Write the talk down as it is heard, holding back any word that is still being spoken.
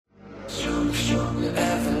stronger,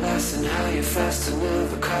 everlasting, how you fast and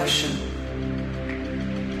never crashing.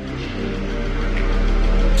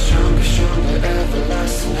 Stronger, stronger,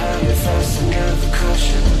 everlasting, how you fast and never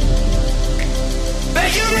crashing.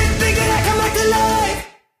 But you didn't think that I come back to life.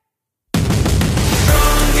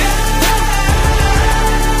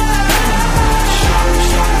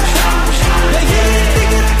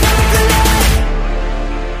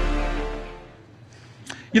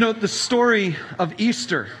 You know, the story of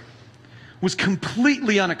Easter was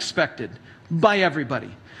completely unexpected by everybody.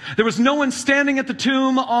 There was no one standing at the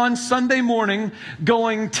tomb on Sunday morning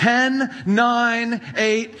going 10, 9,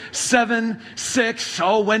 8, 7, 6.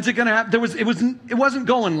 Oh, when's it going to happen? It wasn't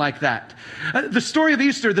going like that. The story of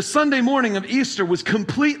Easter, the Sunday morning of Easter, was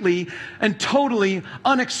completely and totally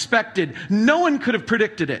unexpected. No one could have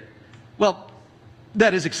predicted it. Well,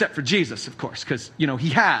 that is except for Jesus, of course, because, he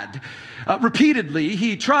had. Repeatedly,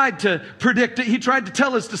 he tried to predict it. He tried to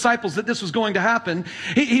tell his disciples that this was going to happen.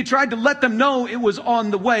 He tried to let them know it was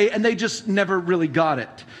on the way, and they just never really got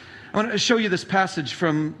it. I want to show you this passage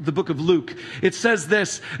from the book of Luke. It says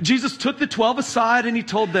this: Jesus took the 12 aside and he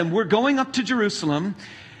told them, "We're going up to Jerusalem,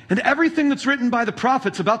 and everything that's written by the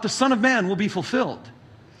prophets about the Son of Man will be fulfilled.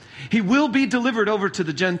 He will be delivered over to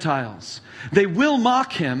the Gentiles. They will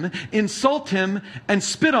mock him, insult him, and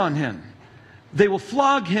spit on him. They will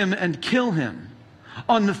flog him and kill him.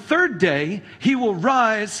 On the third day, he will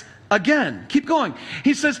rise again." Keep going.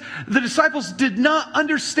 He says, the disciples did not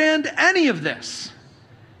understand any of this.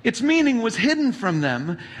 Its meaning was hidden from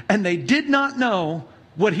them, and they did not know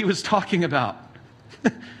what he was talking about.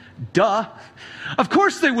 Duh. Of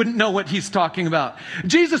course they wouldn't know what he's talking about.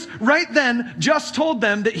 Jesus right then just told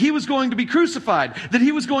them that he was going to be crucified, that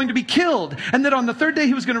he was going to be killed, and that on the third day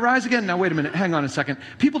he was going to rise again. Now wait a minute, hang on a second.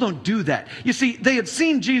 People don't do that. You see, they had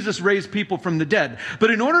seen Jesus raise people from the dead.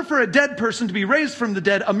 But in order for a dead person to be raised from the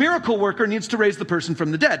dead, a miracle worker needs to raise the person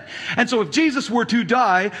from the dead. And so if Jesus were to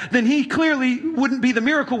die, then he clearly wouldn't be the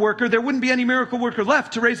miracle worker. There wouldn't be any miracle worker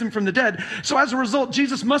left to raise him from the dead. So as a result,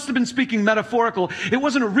 Jesus must have been speaking metaphorical. It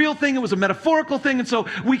wasn't a real thing, it was a metaphorical thing, and so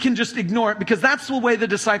we can just ignore it because that's the way the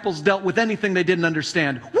disciples dealt with anything they didn't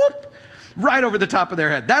understand. Whoop! Right over the top of their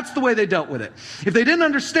head. That's the way they dealt with it. If they didn't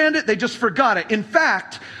understand it, they just forgot it. In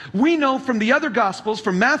fact, we know from the other Gospels,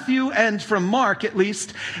 from Matthew and from Mark at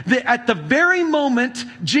least, that at the very moment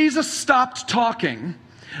Jesus stopped talking,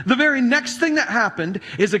 the very next thing that happened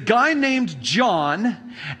is a guy named John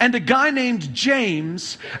and a guy named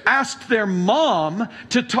James asked their mom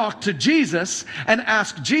to talk to Jesus and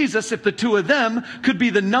ask Jesus if the two of them could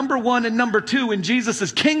be the number one and number two in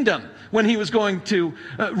Jesus' kingdom when he was going to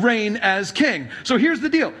reign as king. So here's the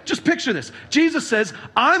deal. Just picture this. Jesus says,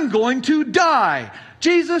 "I'm going to die.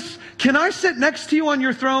 Jesus, can I sit next to you on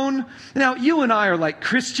your throne?" Now, you and I are like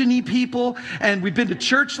Christian-y people, and we've been to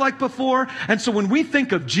church like before. And so when we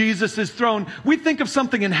think of Jesus' throne, we think of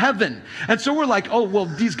something in heaven. And so we're like, oh, well,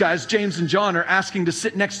 these guys, James and John, are asking to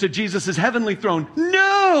sit next to Jesus' heavenly throne.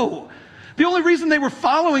 No! The only reason they were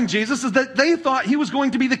following Jesus is that they thought he was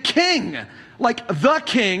going to be the king. Like the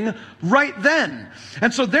king right then.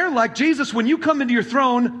 And so they're like, Jesus, when you come into your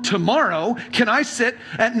throne tomorrow, can I sit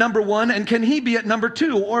at number one and can he be at number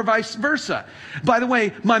two, or vice versa? By the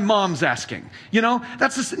way, my mom's asking.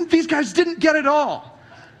 These guys didn't get it all.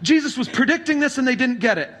 Jesus was predicting this and they didn't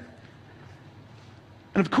get it.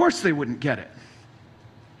 And of course they wouldn't get it.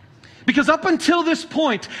 Because up until this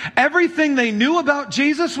point, everything they knew about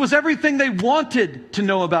Jesus was everything they wanted to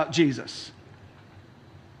know about Jesus.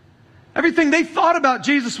 Everything they thought about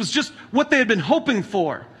Jesus was just what they had been hoping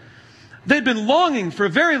for. They'd been longing for a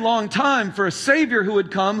very long time for a Savior who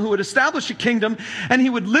would come, who would establish a kingdom, and he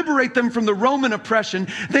would liberate them from the Roman oppression.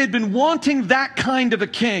 They had been wanting that kind of a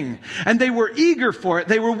king, and they were eager for it.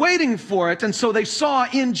 They were waiting for it, and so they saw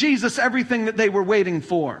in Jesus everything that they were waiting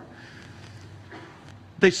for.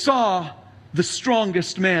 They saw the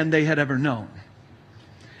strongest man they had ever known.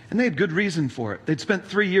 And they had good reason for it. They'd spent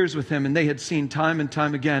 3 years with him, and they had seen time and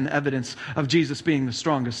time again evidence of Jesus being the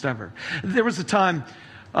strongest ever. There was a time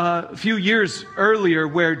a few years earlier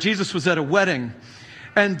where Jesus was at a wedding,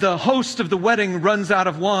 and the host of the wedding runs out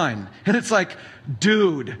of wine. And it's like,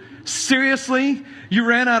 dude, seriously? You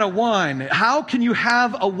ran out of wine. How can you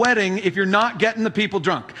have a wedding if you're not getting the people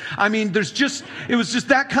drunk? I mean, it was just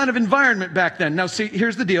that kind of environment back then. Now see,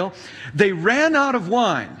 here's the deal. They ran out of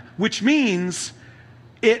wine, which means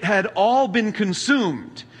it had all been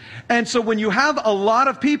consumed. And so when you have a lot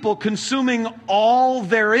of people consuming all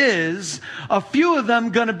there is, a few of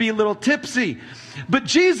them going to be a little tipsy. But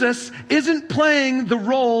Jesus isn't playing the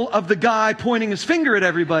role of the guy pointing his finger at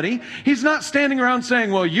everybody. He's not standing around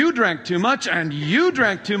saying, well, you drank too much, and you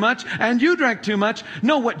drank too much, and you drank too much.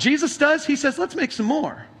 No, what Jesus does, he says, let's make some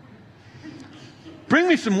more. Bring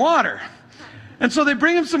me some water. And so they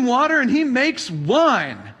bring him some water, and he makes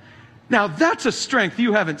wine. Now, that's a strength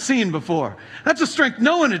you haven't seen before. That's a strength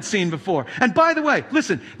no one had seen before. And by the way,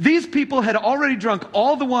 listen, these people had already drunk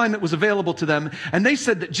all the wine that was available to them, and they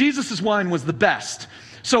said that Jesus' wine was the best.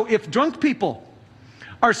 So if drunk people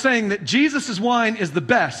are saying that Jesus' wine is the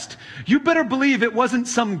best, you better believe it wasn't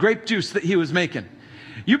some grape juice that he was making.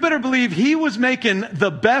 You better believe he was making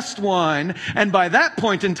the best wine, and by that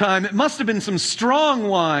point in time, it must have been some strong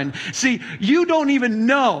wine. See, you don't even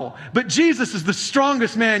know, but Jesus is the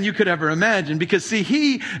strongest man you could ever imagine, because see,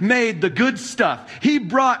 he made the good stuff. He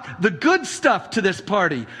brought the good stuff to this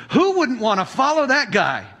party. Who wouldn't want to follow that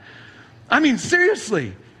guy? I mean,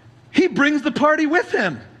 seriously, he brings the party with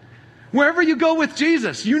him. Wherever you go with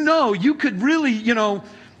Jesus, you know, you could really,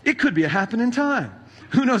 it could be a happening time.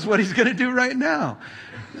 Who knows what he's going to do right now?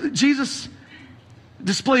 Jesus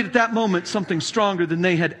displayed at that moment something stronger than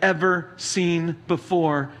they had ever seen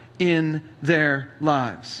before in their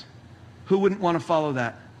lives. Who wouldn't want to follow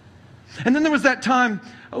that? And then there was that time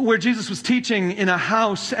where Jesus was teaching in a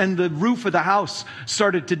house, and the roof of the house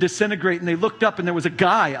started to disintegrate, and they looked up, and there was a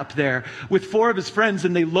guy up there with 4 of his friends,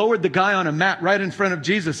 and they lowered the guy on a mat right in front of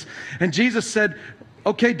Jesus. And Jesus said,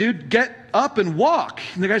 okay, dude, get up and walk.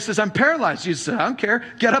 And the guy says, I'm paralyzed. Jesus said, I don't care.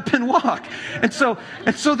 Get up and walk. And so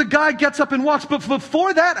the guy gets up and walks. But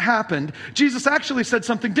before that happened, Jesus actually said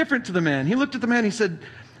something different to the man. He looked at the man. He said,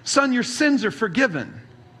 son, your sins are forgiven.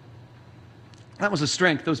 That was a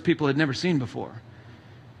strength those people had never seen before.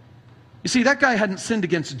 You see, that guy hadn't sinned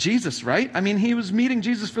against Jesus, right? I mean, he was meeting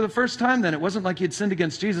Jesus for the first time then. It wasn't like he had sinned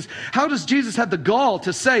against Jesus. How does Jesus have the gall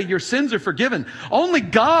to say your sins are forgiven? Only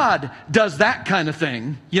God does that kind of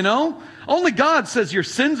thing, Only God says your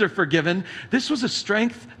sins are forgiven. This was a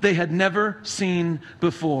strength they had never seen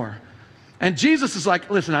before. And Jesus is like,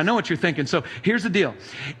 listen, I know what you're thinking. So here's the deal.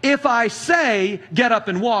 If I say, get up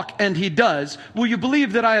and walk, and he does, will you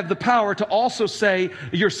believe that I have the power to also say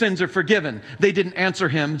your sins are forgiven? They didn't answer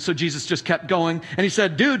him. So Jesus just kept going. And he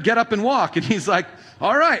said, dude, get up and walk. And he's like,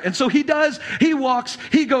 all right. And so he does. He walks.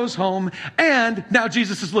 He goes home. And now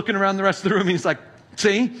Jesus is looking around the rest of the room. And he's like,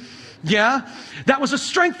 see? Yeah, that was a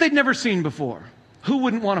strength they'd never seen before. Who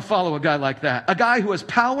wouldn't want to follow a guy like that? A guy who has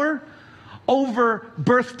power over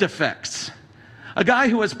birth defects. A guy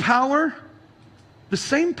who has power, the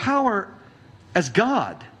same power as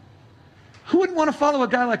God. Who wouldn't want to follow a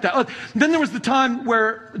guy like that? Then there was the time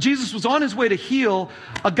where Jesus was on his way to heal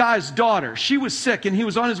a guy's daughter. She was sick, and he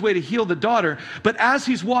was on his way to heal the daughter. But as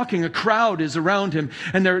he's walking, a crowd is around him,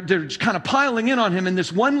 and they're kind of piling in on him. And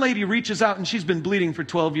this one lady reaches out, and she's been bleeding for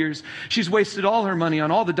 12 years. She's wasted all her money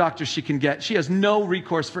on all the doctors she can get. She has no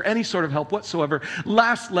recourse for any sort of help whatsoever.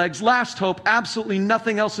 Last legs, last hope, absolutely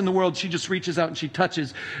nothing else in the world. She just reaches out and she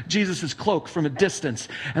touches Jesus' cloak from a distance.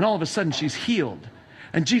 And all of a sudden, she's healed.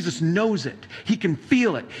 And Jesus knows it. He can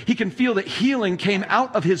feel it. He can feel that healing came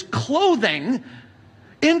out of his clothing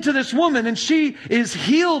into this woman, and she is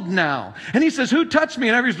healed now. And he says, who touched me?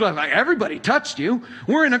 And everybody's like, everybody touched you.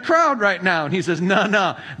 We're in a crowd right now. And he says,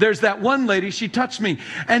 no, there's that one lady, she touched me.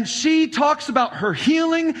 And she talks about her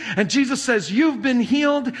healing, and Jesus says, you've been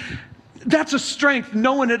healed. That's a strength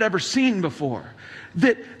no one had ever seen before.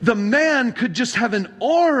 That the man could just have an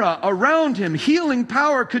aura around him. Healing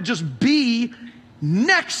power could just be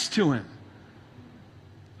next to him.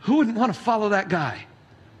 Who wouldn't want to follow that guy?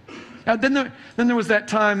 Now, then there was that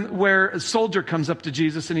time where a soldier comes up to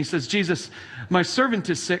Jesus and he says, Jesus, my servant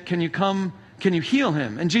is sick. Can you come? Can you heal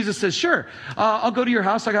him? And Jesus says, sure. I'll go to your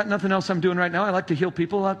house. I got nothing else I'm doing right now. I like to heal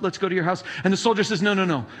people. Let's go to your house. And the soldier says,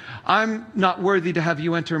 no. I'm not worthy to have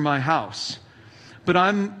you enter my house. But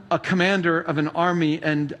I'm a commander of an army,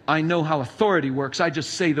 and I know how authority works. I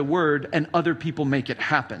just say the word, and other people make it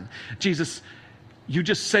happen. Jesus, you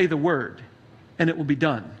just say the word, and it will be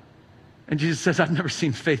done. And Jesus says, I've never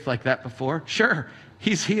seen faith like that before. Sure,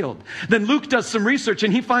 he's healed. Then Luke does some research,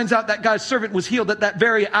 and he finds out that guy's servant was healed at that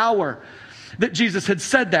very hour that Jesus had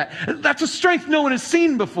said that. That's a strength no one has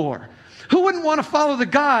seen before. Who wouldn't want to follow the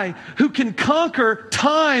guy who can conquer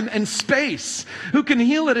time and space, who can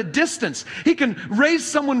heal at a distance? He can raise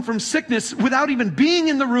someone from sickness without even being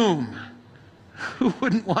in the room. Who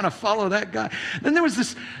wouldn't want to follow that guy? Then there was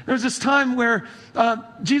this time where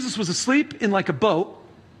Jesus was asleep in like a boat,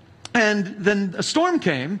 and then a storm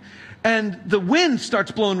came, And the wind starts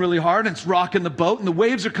blowing really hard, and it's rocking the boat, and the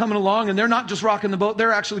waves are coming along, and they're not just rocking the boat,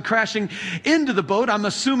 they're actually crashing into the boat. I'm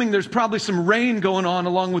assuming there's probably some rain going on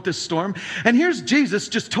along with this storm. And here's Jesus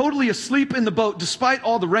just totally asleep in the boat, despite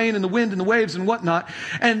all the rain and the wind and the waves and whatnot.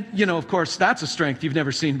 And, of course, that's a strength you've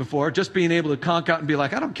never seen before, just being able to conk out and be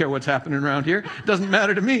like, I don't care what's happening around here. It doesn't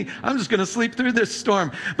matter to me. I'm just going to sleep through this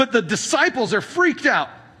storm. But the disciples are freaked out.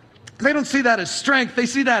 They don't see that as strength. They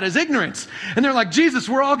see that as ignorance. And they're like, Jesus,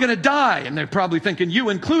 we're all going to die. And they're probably thinking, you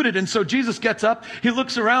included. And so Jesus gets up. He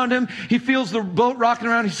looks around him. He feels the boat rocking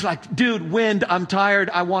around. He's like, dude, wind, I'm tired.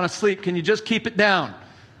 I want to sleep. Can you just keep it down?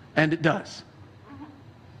 And it does.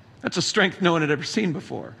 That's a strength no one had ever seen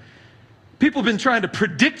before. People have been trying to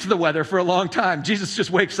predict the weather for a long time. Jesus just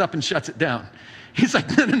wakes up and shuts it down. He's like,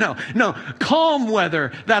 no. Calm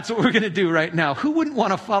weather. That's what we're going to do right now. Who wouldn't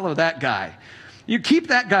want to follow that guy? You keep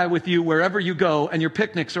that guy with you wherever you go, and your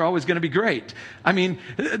picnics are always going to be great. I mean,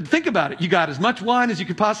 think about it. You got as much wine as you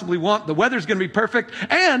could possibly want. The weather's going to be perfect.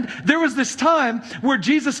 And there was this time where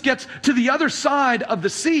Jesus gets to the other side of the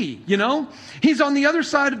sea, He's on the other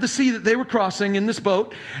side of the sea that they were crossing in this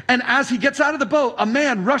boat. And as he gets out of the boat, a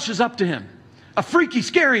man rushes up to him. A freaky,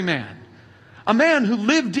 scary man. A man who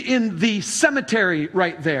lived in the cemetery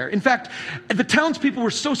right there. In fact, the townspeople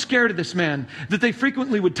were so scared of this man that they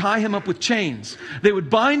frequently would tie him up with chains. They would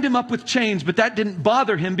bind him up with chains, but that didn't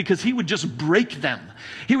bother him because he would just break them.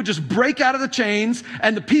 He would just break out of the chains,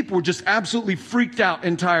 and the people were just absolutely freaked out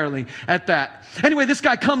entirely at that. Anyway, this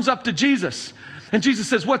guy comes up to Jesus, and Jesus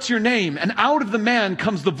says, "What's your name?" And out of the man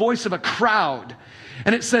comes the voice of a crowd.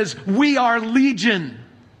 And it says, "We are legion,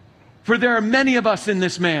 for there are many of us in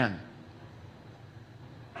this man.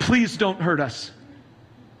 Please don't hurt us."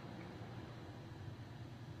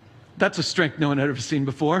 That's a strength no one had ever seen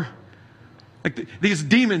before. Like these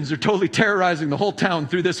demons are totally terrorizing the whole town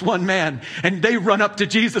through this one man. And they run up to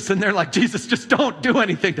Jesus and they're like, Jesus, just don't do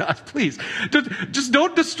anything to us, please. Just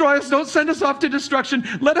don't destroy us. Don't send us off to destruction.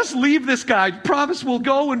 Let us leave this guy. Promise we'll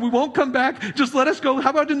go and we won't come back. Just let us go.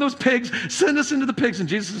 How about in those pigs? Send us into the pigs. And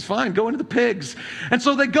Jesus is fine. Go into the pigs. And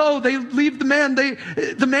so they go. They leave the man.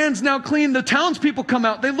 The man's now clean. The townspeople come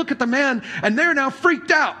out. They look at the man and they're now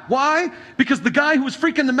freaked out. Why? Because the guy who was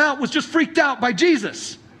freaking them out was just freaked out by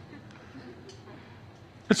Jesus.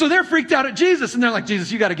 And so they're freaked out at Jesus, and they're like, Jesus,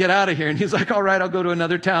 you got to get out of here. And he's like, all right, I'll go to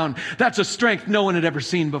another town. That's a strength no one had ever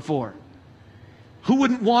seen before. Who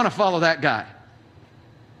wouldn't want to follow that guy?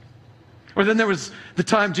 Or then there was the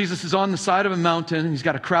time Jesus is on the side of a mountain, and he's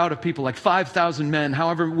got a crowd of people, like 5,000 men,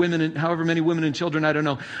 however many women and children, I don't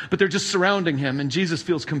know. But they're just surrounding him, and Jesus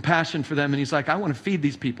feels compassion for them, and he's like, I want to feed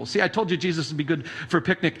these people. See, I told you Jesus would be good for a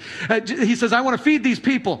picnic. He says, I want to feed these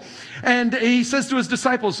people. And he says to his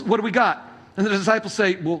disciples, what do we got? And the disciples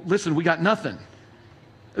say, well, listen, we got nothing.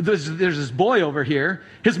 There's this boy over here.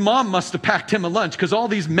 His mom must have packed him a lunch because all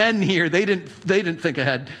these men here, they didn't think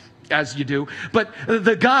ahead as you do. But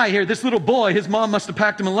the guy here, this little boy, his mom must have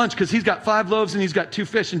packed him a lunch because he's got 5 loaves and he's got 2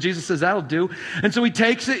 fish. And Jesus says, that'll do. And so he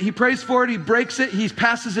takes it, he prays for it, he breaks it, he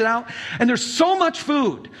passes it out. And there's so much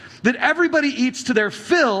food that everybody eats to their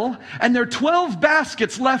fill and there are 12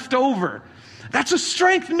 baskets left over. That's a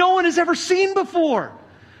strength no one has ever seen before.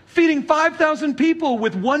 Feeding 5,000 people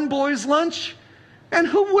with one boy's lunch? And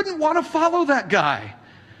who wouldn't want to follow that guy?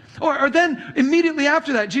 Or then immediately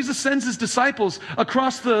after that, Jesus sends his disciples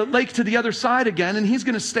across the lake to the other side again, and he's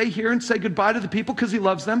going to stay here and say goodbye to the people because he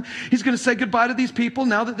loves them. He's going to say goodbye to these people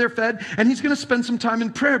now that they're fed, and he's going to spend some time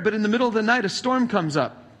in prayer. But in the middle of the night, a storm comes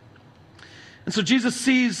up. And so Jesus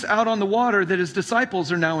sees out on the water that his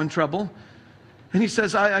disciples are now in trouble. And he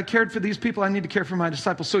says, I cared for these people, I need to care for my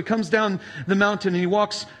disciples. So he comes down the mountain and he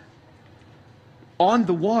walks on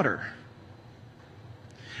the water.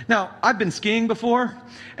 Now, I've been skiing before,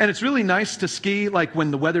 and it's really nice to ski like when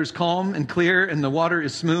the weather's calm and clear and the water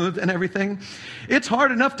is smooth and everything. It's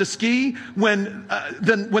hard enough to ski when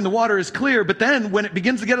the water is clear, but then when it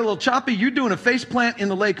begins to get a little choppy, you're doing a face plant in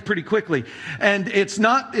the lake pretty quickly. And it's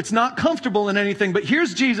not comfortable in anything, but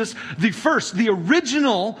here's Jesus, the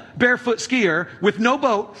original barefoot skier with no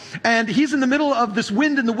boat, and he's in the middle of this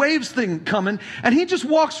wind and the waves thing coming, and he just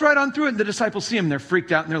walks right on through it, and the disciples see him, they're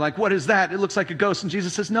freaked out, and they're like, what is that? It looks like a ghost. And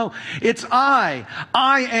Jesus says, no, it's I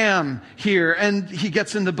am here. And he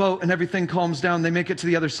gets in the boat and everything calms down. They make it to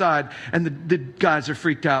the other side and the guys are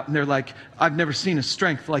freaked out and they're like, I've never seen a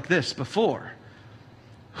strength like this before.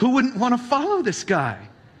 Who wouldn't want to follow this guy?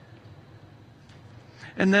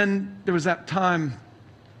 And then there was that time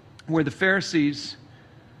where the Pharisees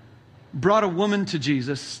brought a woman to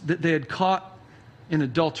Jesus that they had caught in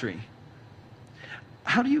adultery.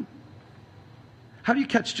 How do you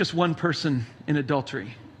catch just one person in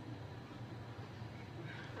adultery?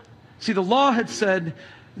 See, the law had said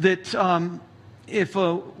that if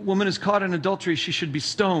a woman is caught in adultery, she should be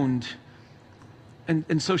stoned,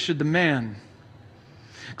 and so should the man.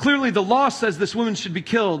 Clearly, the law says this woman should be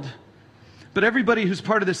killed, but everybody who's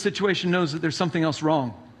part of this situation knows that there's something else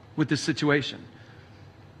wrong with this situation.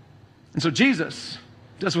 And so Jesus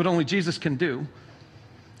does what only Jesus can do.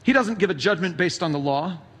 He doesn't give a judgment based on the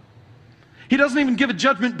law. He doesn't even give a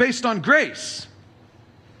judgment based on grace.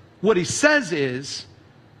 What he says is,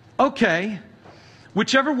 okay,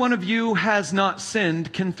 whichever one of you has not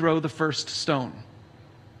sinned can throw the first stone.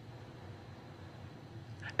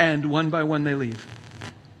 And one by one they leave.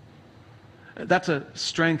 That's a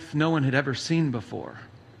strength no one had ever seen before.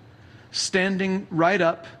 Standing right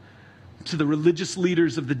up to the religious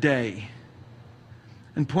leaders of the day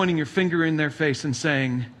and pointing your finger in their face and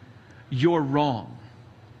saying, you're wrong.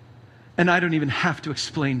 And I don't even have to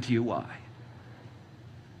explain to you why.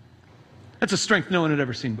 That's a strength no one had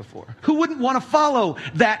ever seen before. Who wouldn't want to follow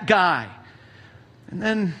that guy? And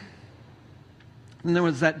then there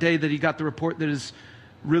was that day that he got the report that his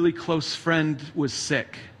really close friend was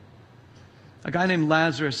sick. A guy named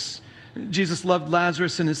Lazarus. Jesus loved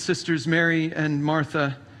Lazarus and his sisters Mary and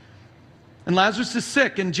Martha. And Lazarus is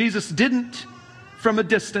sick, and Jesus didn't, from a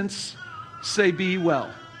distance, say, be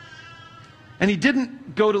well. And he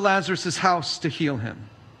didn't go to Lazarus' house to heal him.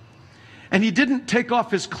 And he didn't take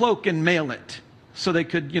off his cloak and mail it so they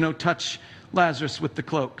could, touch Lazarus with the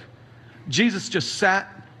cloak. Jesus just sat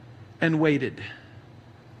and waited.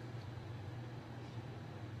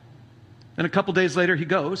 And a couple days later, he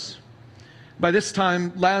goes. By this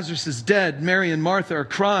time, Lazarus is dead. Mary and Martha are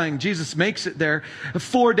crying. Jesus makes it there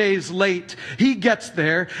 4 days late. He gets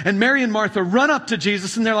there, and Mary and Martha run up to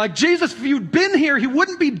Jesus, and they're like, Jesus, if you'd been here, he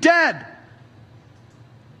wouldn't be dead.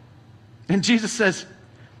 And Jesus says,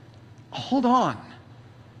 hold on.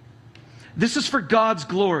 This is for God's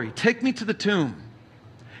glory. Take me to the tomb.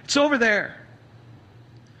 It's over there.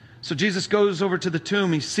 So Jesus goes over to the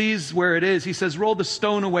tomb. He sees where it is. He says, roll the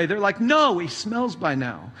stone away. They're like, no, he smells by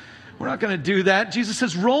now. We're not going to do that. Jesus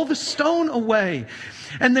says, roll the stone away.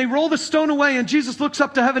 And they roll the stone away, and Jesus looks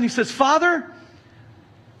up to heaven. He says, Father,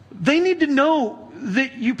 they need to know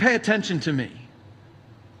that you pay attention to me.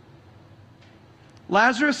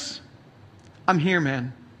 Lazarus, I'm here,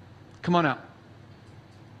 man. Come on out.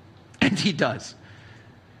 And he does.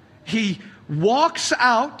 He walks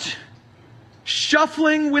out,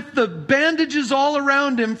 shuffling with the bandages all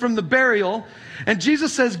around him from the burial. And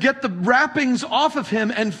Jesus says, get the wrappings off of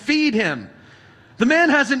him and feed him. The man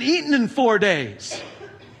hasn't eaten in 4 days.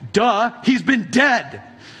 Duh, he's been dead.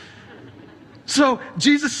 So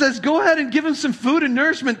Jesus says, go ahead and give him some food and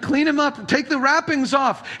nourishment. Clean him up. Take the wrappings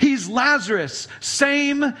off. He's Lazarus.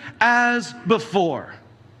 Same as before.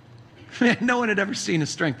 Man, no one had ever seen a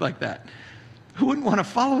strength like that. Who wouldn't want to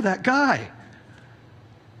follow that guy?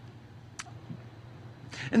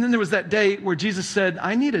 And then there was that day where Jesus said,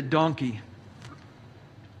 I need a donkey.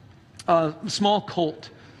 A small colt.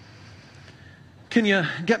 Can you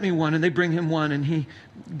get me one? And they bring him one, and he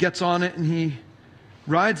gets on it, and he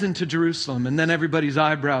rides into Jerusalem, and then everybody's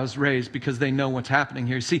eyebrows raised because they know what's happening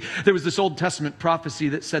here. See, there was this Old Testament prophecy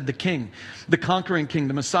that said the king, the conquering king,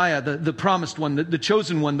 the Messiah, the promised one, the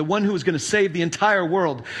chosen one, the one who was going to save the entire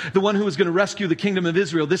world, the one who was going to rescue the kingdom of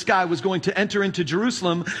Israel. This guy was going to enter into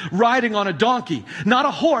Jerusalem riding on a donkey. Not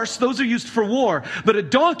a horse, those are used for war, but a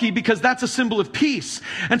donkey because that's a symbol of peace.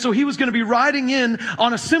 And so he was going to be riding in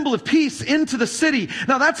on a symbol of peace into the city.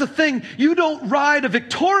 Now that's a thing. You don't ride a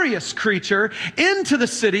victorious creature into the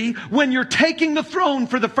city when you're taking the throne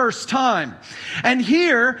for the first time. And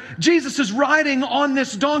here, Jesus is riding on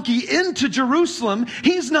this donkey into Jerusalem.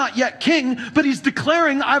 He's not yet king, but he's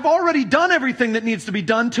declaring, I've already done everything that needs to be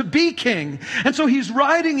done to be king. And so he's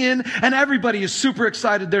riding in, and everybody is super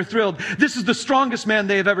excited. They're thrilled. This is the strongest man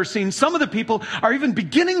they have ever seen. Some of the people are even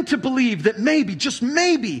beginning to believe that maybe, just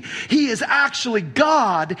maybe, he is actually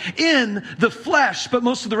God in the flesh. But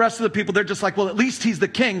most of the rest of the people, they're just like, well, at least he's the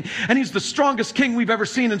king, and he's the strongest king we've ever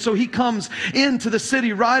seen. And so he comes into the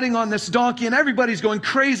city riding on this donkey, and everybody's going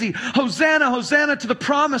crazy. Hosanna, Hosanna to the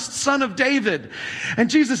promised son of David. And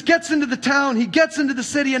Jesus gets into the town, he gets into the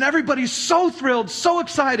city, and everybody's so thrilled, so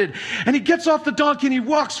excited. And he gets off the donkey and he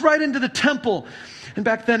walks right into the temple. And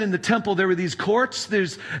back then in the temple, there were these courts.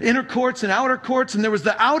 There's inner courts and outer courts. And there was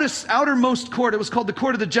the outermost court. It was called the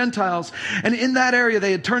court of the Gentiles. And in that area,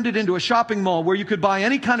 they had turned it into a shopping mall where you could buy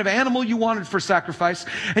any kind of animal you wanted for sacrifice.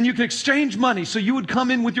 And you could exchange money. So you would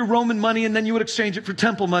come in with your Roman money and then you would exchange it for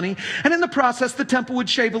temple money. And in the process, the temple would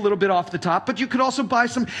shave a little bit off the top. But you could also buy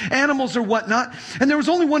some animals or whatnot. And there was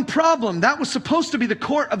only one problem. That was supposed to be the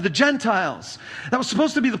court of the Gentiles. That was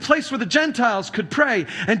supposed to be the place where the Gentiles could pray.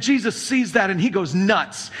 And Jesus sees that and he goes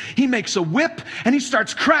nuts. He makes a whip and he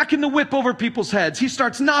starts cracking the whip over people's heads. He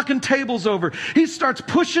starts knocking tables over. He starts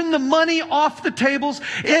pushing the money off the tables.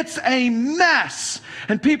 It's a mess.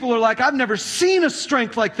 And people are like, I've never seen a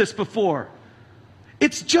strength like this before.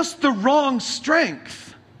 It's just the wrong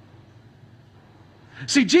strength.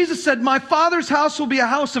 See, Jesus said, my Father's house will be a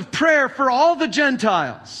house of prayer for all the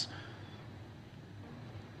Gentiles.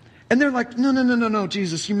 And they're like, no,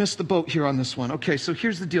 Jesus, you missed the boat here on this one. Okay, so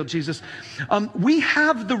here's the deal, Jesus. We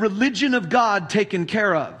have the religion of God taken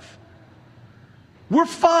care of. We're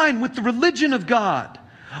fine with the religion of God.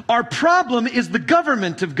 Our problem is the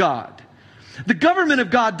government of God. The government of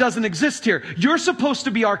God doesn't exist here. You're supposed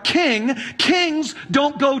to be our king. Kings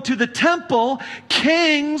don't go to the temple.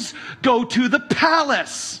 Kings go to the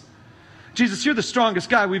palace. Jesus, you're the strongest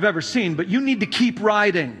guy we've ever seen, but you need to keep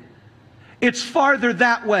riding. It's farther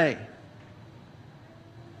that way.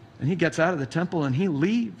 And he gets out of the temple and he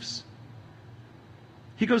leaves.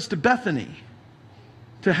 He goes to Bethany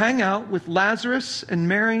to hang out with Lazarus and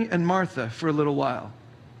Mary and Martha for a little while.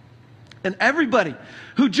 And everybody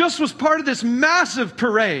who just was part of this massive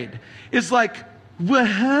parade is like,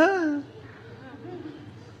 what?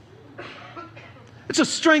 It's a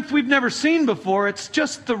strength we've never seen before. It's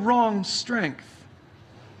just the wrong strength.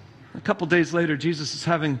 A couple days later, Jesus is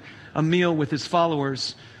having a meal with his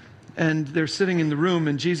followers, and they're sitting in the room,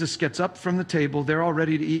 and Jesus gets up from the table. They're all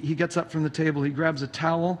ready to eat. He gets up from the table. He grabs a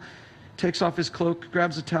towel, takes off his cloak,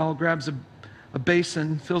 grabs a towel, grabs a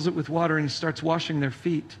basin, fills it with water, and he starts washing their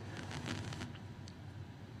feet.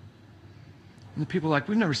 And the people are like,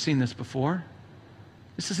 we've never seen this before.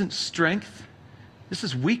 This isn't strength. This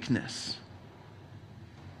is weakness.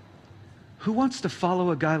 Who wants to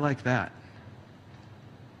follow a guy like that?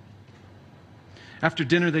 After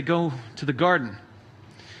dinner, they go to the garden.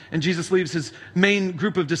 And Jesus leaves his main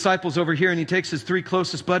group of disciples over here, and he takes his three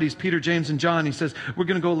closest buddies, Peter, James, and John. He says, we're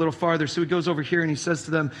going to go a little farther. So he goes over here, and he says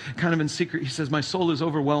to them, kind of in secret, he says, my soul is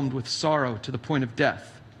overwhelmed with sorrow to the point of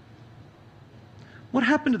death. What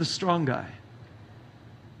happened to the strong guy?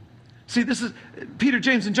 See, this is Peter,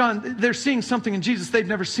 James, and John. They're seeing something in Jesus they've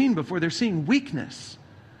never seen before. They're seeing weakness.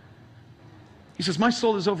 He says, my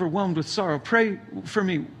soul is overwhelmed with sorrow. Pray for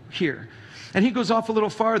me here. And he goes off a little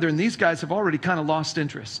farther, and these guys have already kind of lost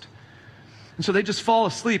interest. And so they just fall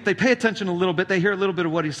asleep. They pay attention a little bit. They hear a little bit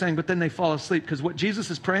of what he's saying, but then they fall asleep because what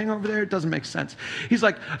Jesus is praying over there, it doesn't make sense. He's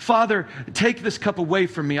like, Father, take this cup away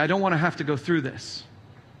from me. I don't want to have to go through this.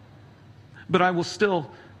 But I will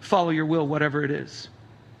still follow your will, whatever it is.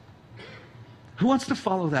 Who wants to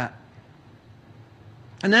follow that?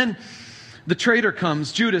 And then the traitor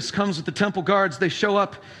comes. Judas comes with the temple guards. They show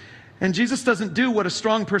up. And Jesus doesn't do what a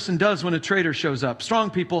strong person does when a traitor shows up. Strong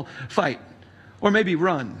people fight or maybe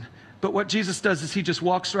run. But what Jesus does is he just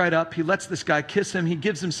walks right up. He lets this guy kiss him. He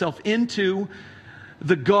gives himself into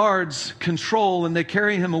the guards' control, and they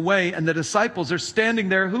carry him away. And the disciples are standing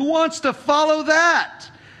there. Who wants to follow that?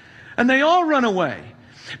 And they all run away.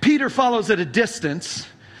 Peter follows at a distance.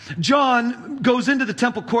 John goes into the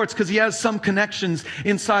temple courts because he has some connections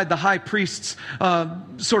inside the high priest's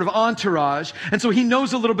sort of entourage. And so he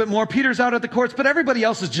knows a little bit more. Peter's out at the courts, but everybody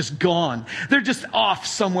else is just gone. They're just off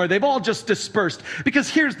somewhere. They've all just dispersed. Because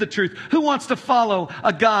here's the truth. Who wants to follow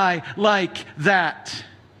a guy like that?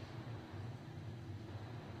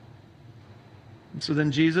 And so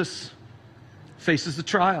then Jesus faces the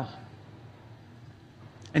trial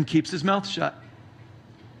and keeps his mouth shut.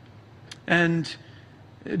 And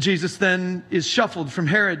Jesus then is shuffled from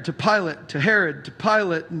Herod to Pilate, to Herod to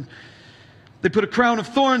Pilate. And they put a crown of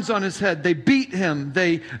thorns on his head. They beat him.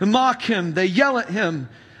 They mock him. They yell at him.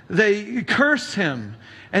 They curse him.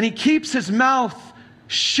 And he keeps his mouth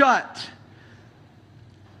shut.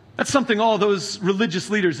 That's something all those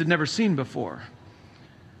religious leaders had never seen before.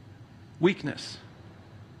 Weakness.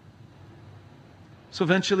 So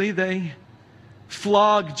eventually they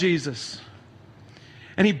flog Jesus.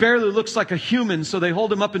 And he barely looks like a human, so they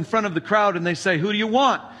hold him up in front of the crowd and they say, who do you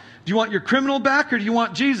want? Do you want your criminal back or do you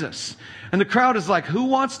want Jesus? And the crowd is like, who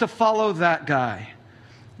wants to follow that guy?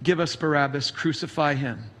 Give us Barabbas, crucify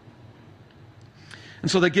him.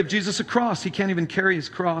 And so they give Jesus a cross. He can't even carry his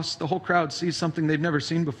cross. The whole crowd sees something they've never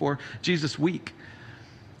seen before. Jesus weak.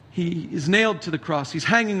 He is nailed to the cross. He's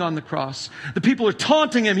hanging on the cross. The people are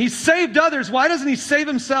taunting him. He's saved others. Why doesn't he save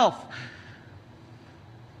himself?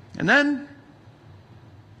 And then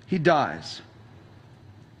he dies.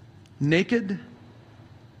 Naked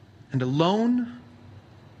and alone,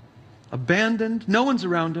 abandoned. No one's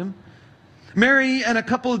around him. Mary and a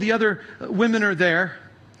couple of the other women are there.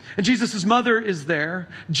 And Jesus' mother is there.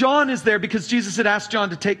 John is there because Jesus had asked John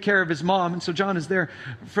to take care of his mom. And so John is there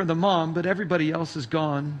for the mom, but everybody else is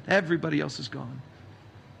gone. Everybody else is gone.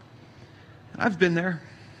 I've been there.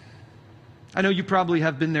 I know you probably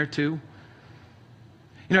have been there too.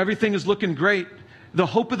 You know, everything is looking great. The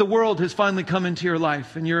hope of the world has finally come into your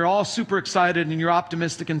life, and you're all super excited and you're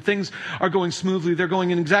optimistic and things are going smoothly. They're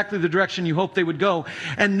going in exactly the direction you hoped they would go.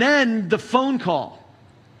 And then the phone call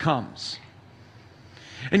comes.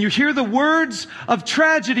 And you hear the words of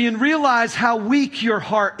tragedy and realize how weak your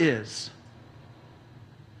heart is.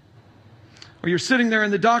 Or you're sitting there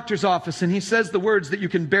in the doctor's office and he says the words that you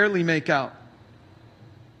can barely make out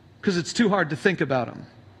because it's too hard to think about them.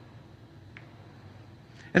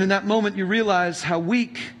 And in that moment you realize how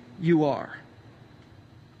weak you are.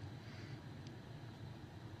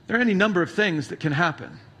 There are any number of things that can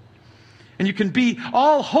happen. And you can be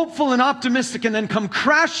all hopeful and optimistic and then come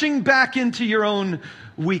crashing back into your own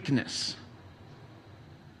weakness.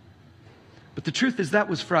 But the truth is that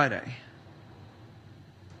was Friday.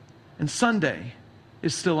 And Sunday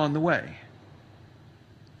is still on the way.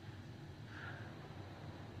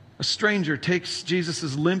 A stranger takes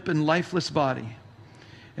Jesus' limp and lifeless body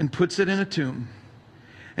and puts it in a tomb,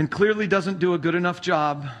 and clearly doesn't do a good enough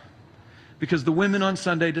job because the women on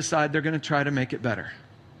Sunday decide they're going to try to make it better.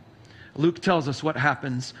 Luke tells us what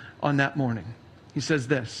happens on that morning. He says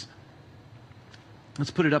this.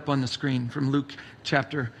 Let's put it up on the screen from Luke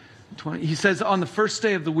chapter 20. He says, on the first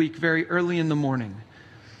day of the week, very early in the morning,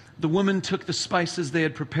 the woman took the spices they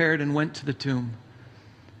had prepared and went to the tomb.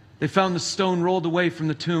 They found the stone rolled away from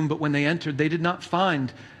the tomb, but when they entered, they did not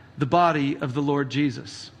find the body of the Lord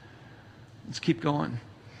Jesus. Let's keep going.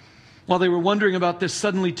 While they were wondering about this,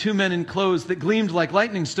 suddenly two men in clothes that gleamed like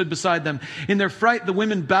lightning stood beside them. In their fright, the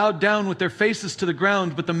women bowed down with their faces to the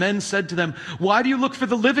ground, but the men said to them, "Why do you look for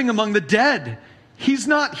the living among the dead? He's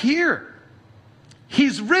not here.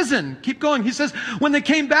 He's risen." Keep going. He says, when they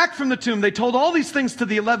came back from the tomb, they told all these things to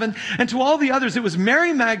the 11 and to all the others. It was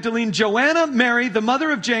Mary Magdalene, Joanna, Mary, the mother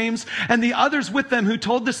of James, and the others with them who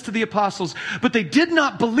told this to the apostles. But they did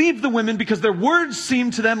not believe the women because their words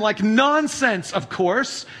seemed to them like nonsense, of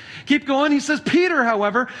course. Keep going. He says, Peter,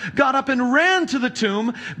 however, got up and ran to the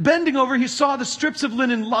tomb. Bending over, he saw the strips of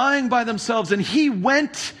linen lying by themselves, and he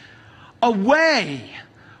went away,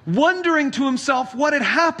 wondering to himself what had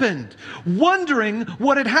happened. Wondering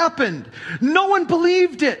what had happened. No one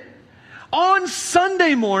believed it. On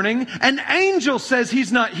Sunday morning, an angel says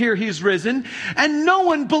he's not here, he's risen, and no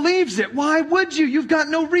one believes it. Why would you? You've got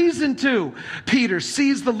no reason to. Peter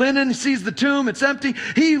sees the linen, sees the tomb, it's empty.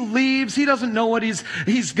 He leaves. He doesn't know what he's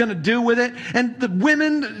going to do with it. And the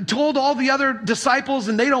women told all the other disciples,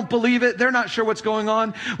 and they don't believe it. They're not sure what's going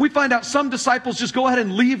on. We find out some disciples just go ahead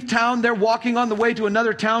and leave town. They're walking on the way to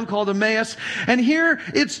another town called Emmaus. And here,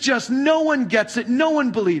 it's just no one gets it. No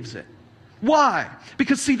one believes it. Why?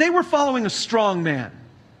 Because, see, they were following a strong man.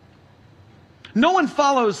 No one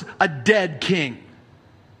follows a dead king.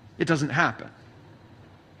 It doesn't happen.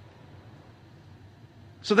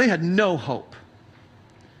 So they had no hope.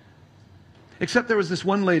 Except there was this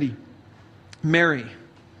one lady, Mary.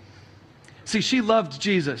 See, she loved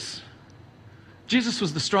Jesus. Jesus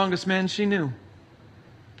was the strongest man she knew.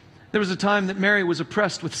 There was a time that Mary was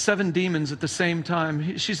oppressed with 7 demons at the same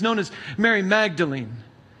time. She's known as Mary Magdalene.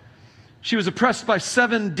 She was oppressed by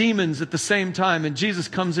 7 demons at the same time, and Jesus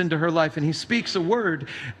comes into her life and he speaks a word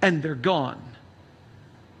and they're gone.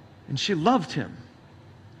 And she loved him.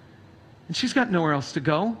 And she's got nowhere else to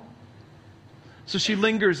go. So she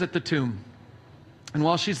lingers at the tomb. And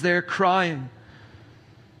while she's there crying,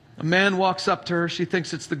 a man walks up to her. She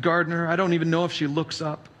thinks it's the gardener. I don't even know if she looks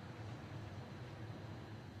up.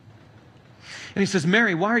 And he says,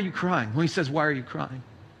 "Mary, why are you crying?" Well, he says, "Why are you crying?"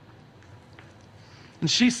 And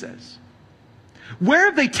she says, "Where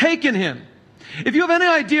have they taken him? If you have any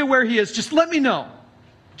idea where he is, just let me know.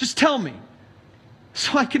 Just tell me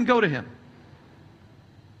so I can go to him."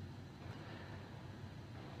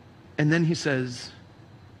 And then he says,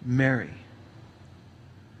 "Mary."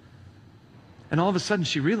 And all of a sudden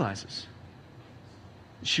she realizes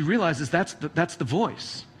that's the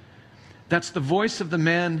voice. That's the voice of the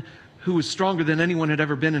man who was stronger than anyone had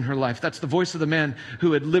ever been in her life. That's the voice of the man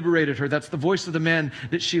who had liberated her. That's the voice of the man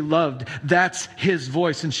that she loved. That's his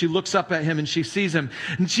voice. And she looks up at him and she sees him.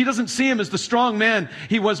 And she doesn't see him as the strong man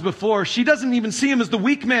he was before. She doesn't even see him as the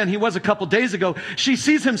weak man he was a couple days ago. She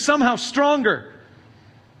sees him somehow stronger.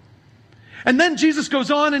 And then Jesus goes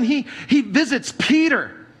on and he visits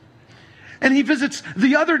Peter. And he visits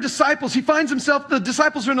the other disciples. He finds himself, the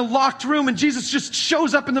disciples are in a locked room, and Jesus just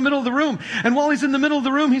shows up in the middle of the room. And while he's in the middle of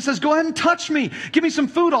the room, he says, go ahead and touch me. Give me some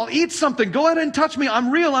food. I'll eat something. Go ahead and touch me. I'm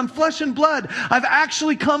real. I'm flesh and blood. I've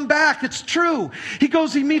actually come back. It's true. He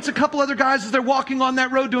goes, he meets a couple other guys as they're walking on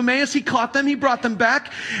that road to Emmaus. He caught them. He brought them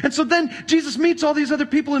back. And so then Jesus meets all these other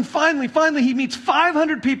people. And finally, he meets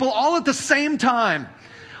 500 people all at the same time.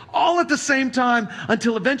 All at the same time,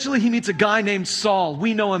 until eventually he meets a guy named Saul.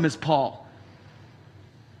 We know him as Paul.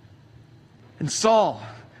 And Saul,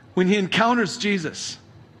 when he encounters Jesus,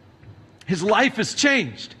 his life is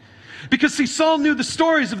changed. Because see, Saul knew the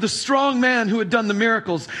stories of the strong man who had done the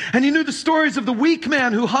miracles. And he knew the stories of the weak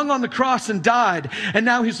man who hung on the cross and died. And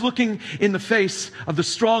now he's looking in the face of the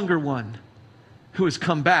stronger one who has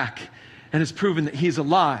come back and has proven that he's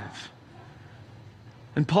alive.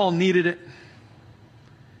 And Paul needed it.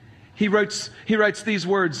 He writes these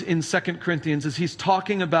words in 2 Corinthians as he's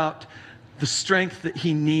talking about the strength that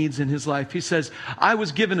he needs in his life. He says, I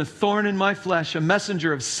was given a thorn in my flesh, a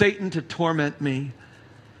messenger of Satan to torment me.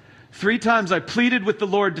 3 times I pleaded with the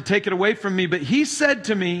Lord to take it away from me, but he said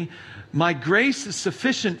to me, my grace is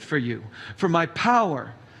sufficient for you, for my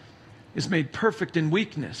power is made perfect in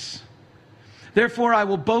weakness. Therefore I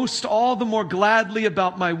will boast all the more gladly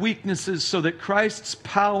about my weaknesses, so that Christ's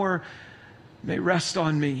power may rest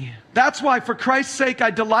on me. That's why, for Christ's sake,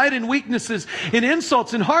 I delight in weaknesses, in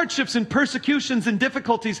insults, in hardships, in persecutions, in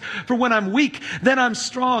difficulties. For when I'm weak, then I'm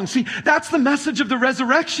strong. See, that's the message of the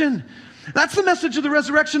resurrection. That's the message of the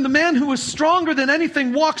resurrection. The man who is stronger than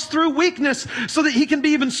anything walks through weakness so that he can be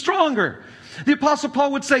even stronger. The Apostle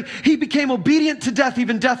Paul would say, he became obedient to death,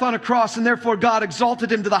 even death on a cross, and therefore God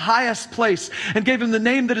exalted him to the highest place and gave him the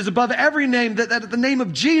name that is above every name, that at the name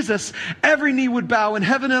of Jesus, every knee would bow in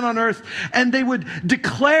heaven and on earth, and they would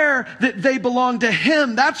declare that they belong to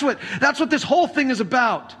him. That's what this whole thing is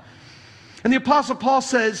about. And the Apostle Paul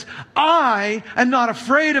says, I am not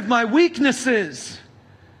afraid of my weaknesses,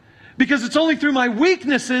 because it's only through my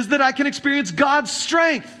weaknesses that I can experience God's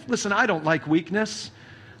strength. Listen, I don't like weakness.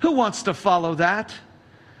 Who wants to follow that?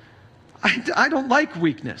 I don't like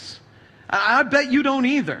weakness. I bet you don't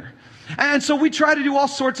either. And so we try to do all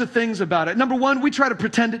sorts of things about it. Number one, we try to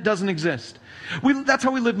pretend it doesn't exist. That's how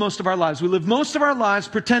we live most of our lives. We live most of our lives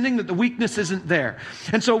pretending that the weakness isn't there.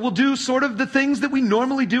 And so we'll do sort of the things that we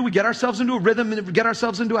normally do. We get ourselves into a rhythm and we get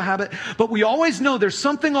ourselves into a habit. But we always know there's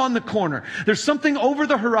something on the corner. There's something over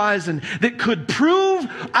the horizon that could prove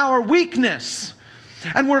our weakness.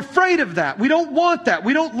 And we're afraid of that. We don't want that.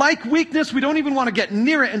 We don't like weakness. We don't even want to get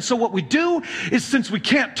near it. And so what we do is, since we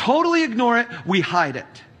can't totally ignore it, we hide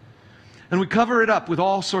it. And we cover it up with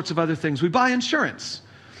all sorts of other things. We buy insurance.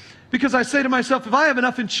 Because I say to myself, if I have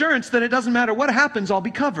enough insurance, then it doesn't matter what happens, I'll be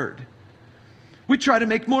covered. We try to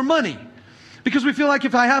make more money. Because we feel like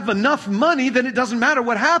if I have enough money, then it doesn't matter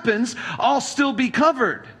what happens, I'll still be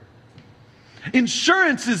covered.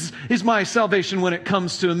 Insurance is my salvation when it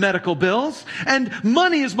comes to medical bills. And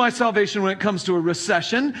money is my salvation when it comes to a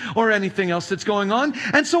recession or anything else that's going on.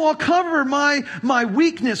 And so I'll cover my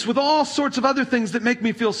weakness with all sorts of other things that make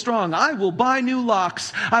me feel strong. I will buy new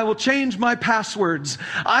locks. I will change my passwords.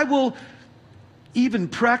 I will even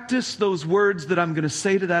practice those words that I'm going to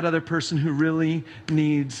say to that other person who really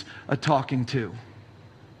needs a talking to.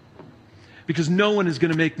 Because no one is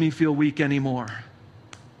going to make me feel weak anymore.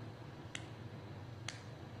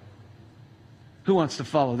 Who wants to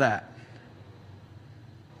follow that?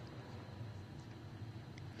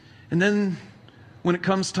 And then when it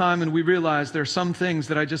comes time and we realize there are some things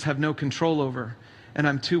that I just have no control over and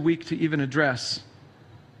I'm too weak to even address,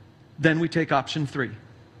 then we take option 3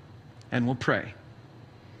 and we'll pray.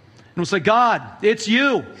 And we'll say, God, it's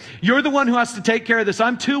you. You're the one who has to take care of this.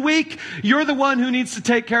 I'm too weak. You're the one who needs to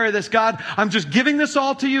take care of this. God, I'm just giving this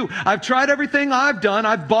all to you. I've tried everything I've done.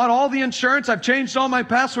 I've bought all the insurance. I've changed all my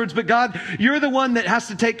passwords. But God, you're the one that has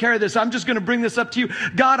to take care of this. I'm just going to bring this up to you.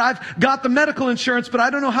 God, I've got the medical insurance, but I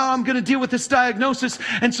don't know how I'm going to deal with this diagnosis.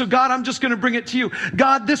 And so, God, I'm just going to bring it to you.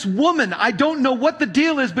 God, this woman, I don't know what the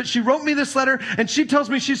deal is, but she wrote me this letter and she tells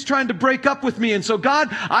me she's trying to break up with me. And so, God,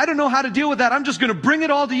 I don't know how to deal with that. I'm just going to bring it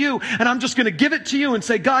all to you. And I'm just going to give it to you and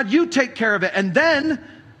say, God, you take care of it. And then,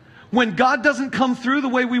 when God doesn't come through the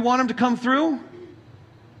way we want him to come through,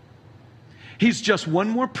 he's just one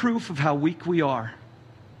more proof of how weak we are.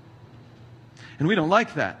 And we don't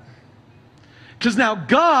like that. Because now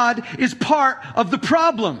God is part of the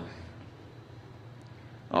problem.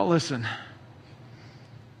 Oh, listen.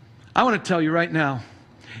 I want to tell you right now,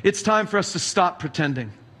 it's time for us to stop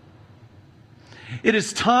pretending. It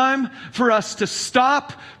is time for us to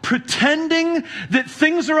stop pretending that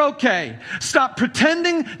things are okay. Stop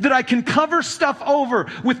pretending that I can cover stuff over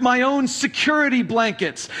with my own security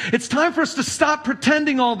blankets. It's time for us to stop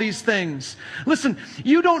pretending all these things. Listen,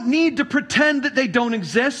 you don't need to pretend that they don't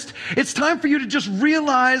exist. It's time for you to just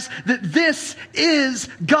realize that this is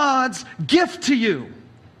God's gift to you.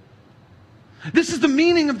 This is the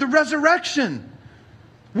meaning of the resurrection.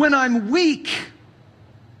 When I'm weak,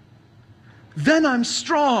 then I'm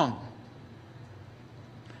strong.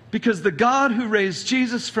 Because the God who raised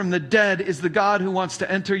Jesus from the dead is the God who wants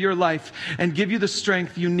to enter your life and give you the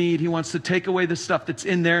strength you need. He wants to take away the stuff that's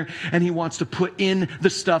in there, and He wants to put in the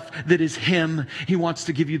stuff that is Him. He wants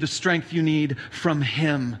to give you the strength you need from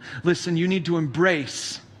Him. Listen, you need to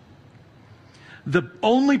embrace the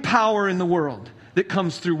only power in the world that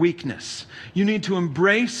comes through weakness. You need to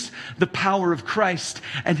embrace the power of Christ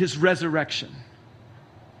and His resurrection.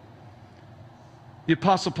 The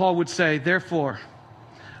Apostle Paul would say, therefore,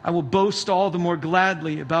 I will boast all the more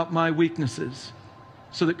gladly about my weaknesses,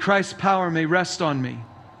 so that Christ's power may rest on me.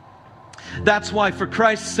 That's why, for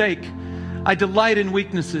Christ's sake, I delight in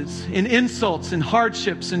weaknesses, in insults, in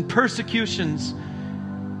hardships, in persecutions,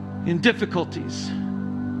 in difficulties.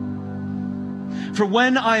 For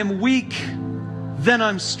when I am weak, then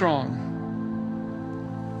I'm strong.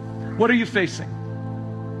 What are you facing?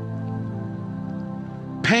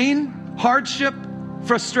 Pain, hardship,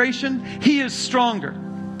 frustration? He is stronger.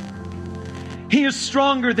 He is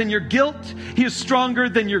stronger than your guilt. He is stronger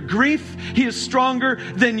than your grief. He is stronger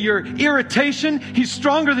than your irritation. He's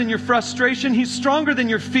stronger than your frustration. He's stronger than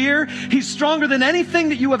your fear. He's stronger than anything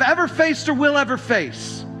that you have ever faced or will ever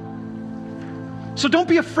face. So don't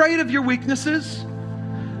be afraid of your weaknesses.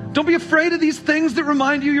 Don't be afraid of these things that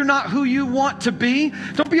remind you you're not who you want to be.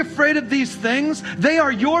 Don't be afraid of these things. They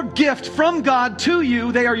are your gift from God to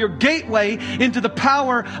you. They are your gateway into the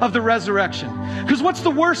power of the resurrection. Because what's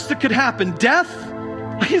the worst that could happen? Death?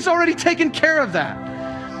 He's already taken care of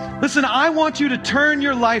that. Listen, I want you to turn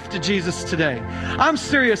your life to Jesus today. I'm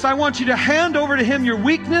serious. I want you to hand over to Him your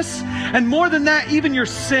weakness, and more than that, even your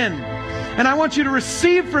sin. And I want you to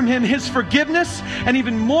receive from Him His forgiveness, and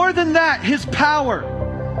even more than that, His power.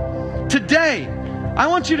 Today, I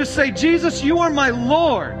want you to say, Jesus, you are my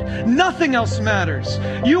Lord. Nothing else matters.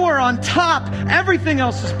 You are on top. Everything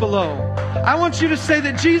else is below. I want you to say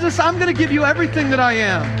that, Jesus, I'm going to give you everything that I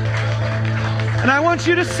am. And I want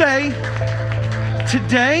you to say,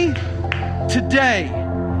 today,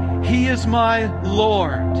 He is my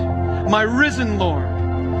Lord, my risen Lord.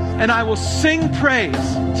 And I will sing praise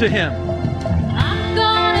to Him. I'm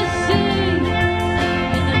gonna sing in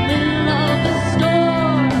the middle of the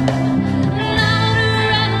storm.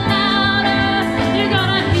 Louder and louder, you're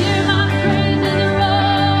gonna hear my praises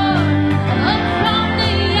roar. Up from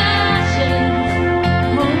the ashes,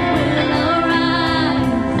 hope will arise.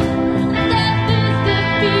 Death is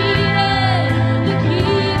defeated, the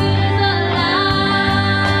King is alive.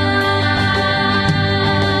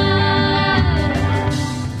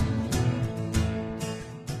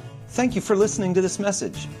 Thank you for listening to this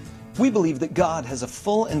message. We believe that God has a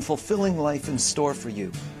full and fulfilling life in store for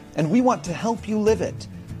you, and we want to help you live it.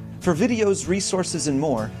 For videos, resources, and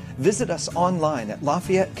more, visit us online at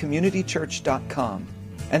LafayetteCommunityChurch.com.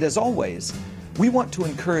 And as always, we want to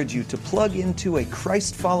encourage you to plug into a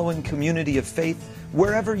Christ-following community of faith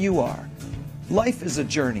wherever you are. Life is a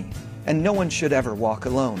journey, and no one should ever walk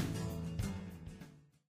alone.